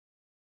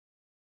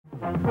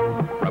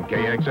From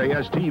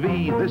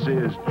KXAS-TV, this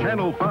is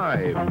Channel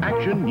 5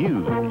 Action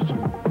News.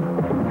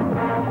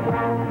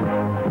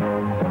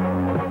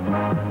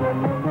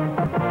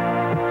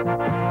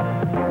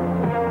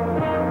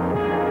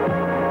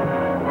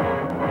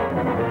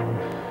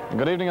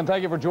 Good evening and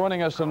thank you for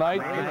joining us tonight.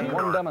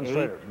 One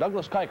demonstrator,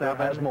 Douglas Kiker,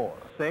 has more.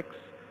 6.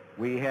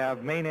 We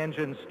have main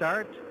engine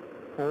start.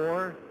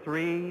 4,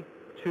 3,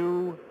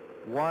 2,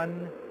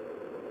 1,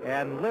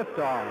 and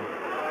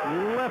liftoff.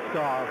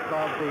 Liftoff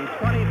of the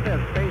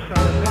 25th Space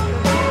Shuttle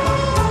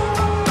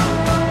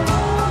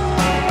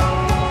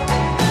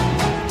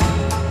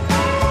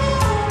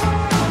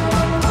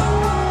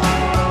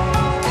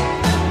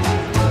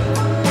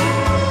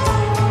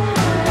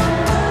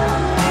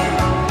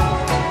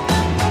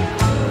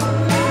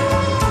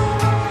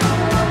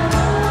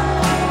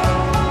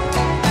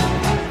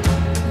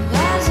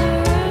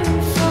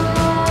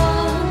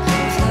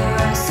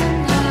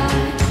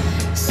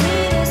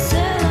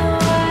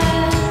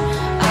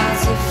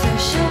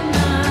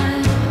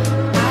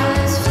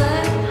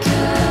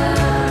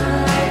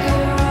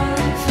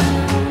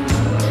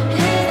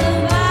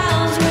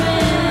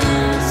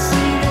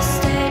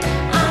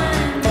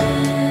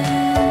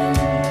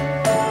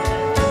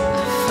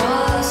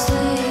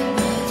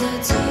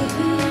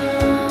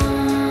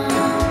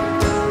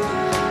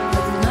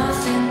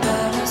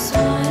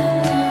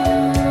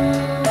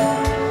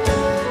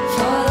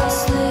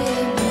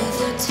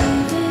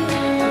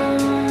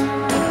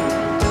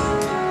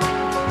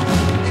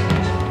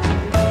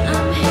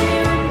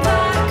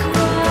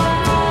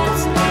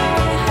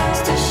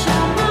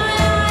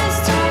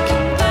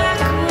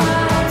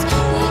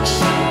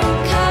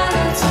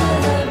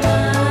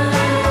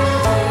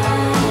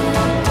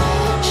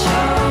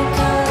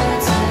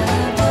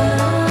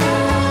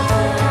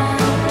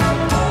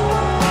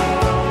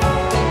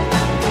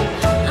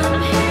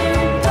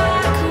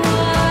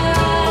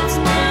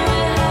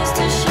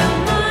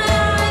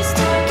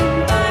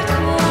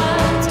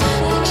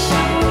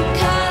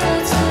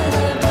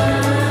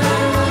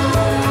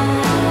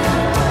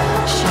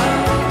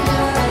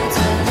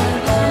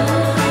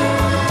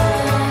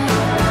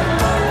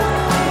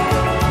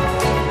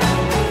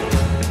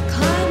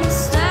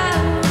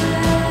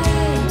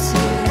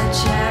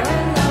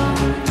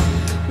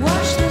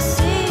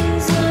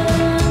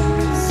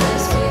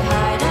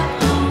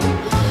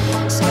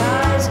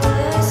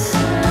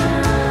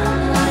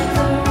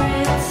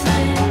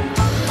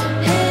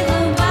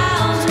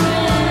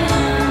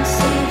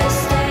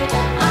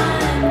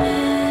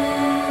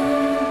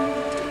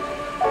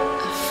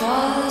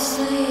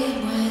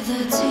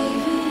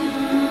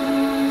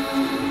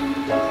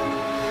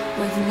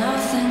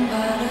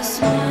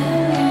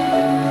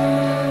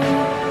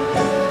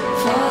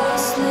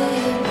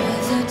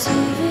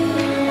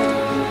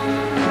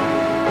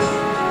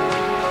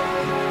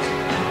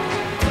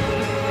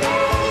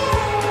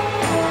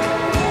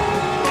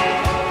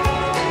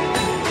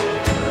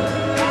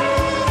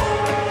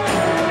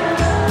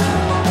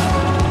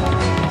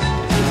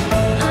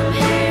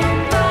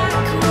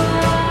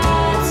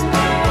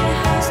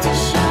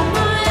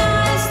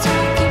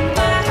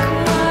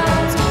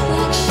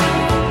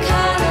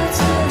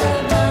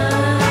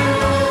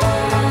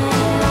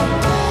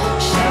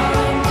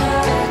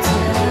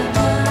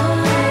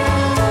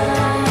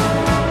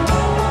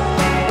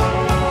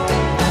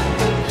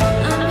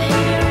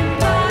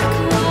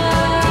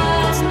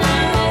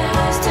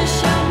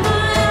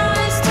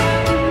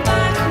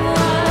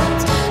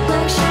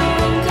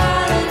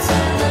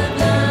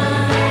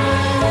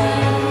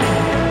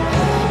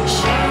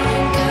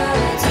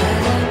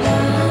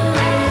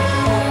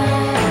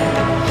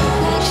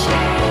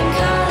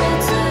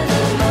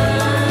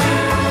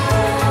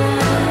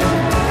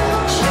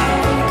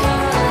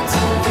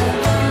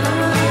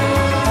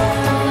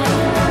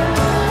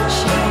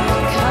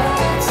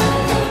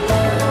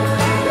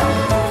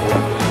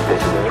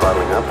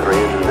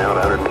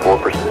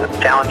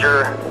mission.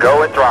 Challenger,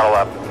 go at throttle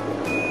up.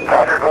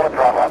 Roger, go at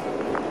throttle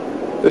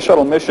up. This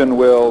shuttle mission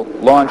will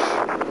launch,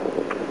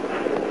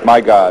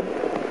 my God.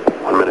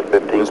 1 minute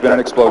 15 There's been an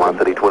explosion.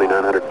 Velocity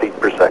 2,900 feet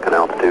per second,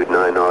 altitude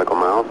 9 nautical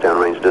miles,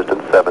 downrange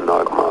distance 7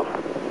 nautical miles.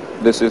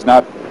 This is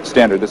not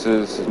standard. This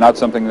is not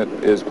something that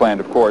is planned,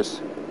 of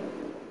course.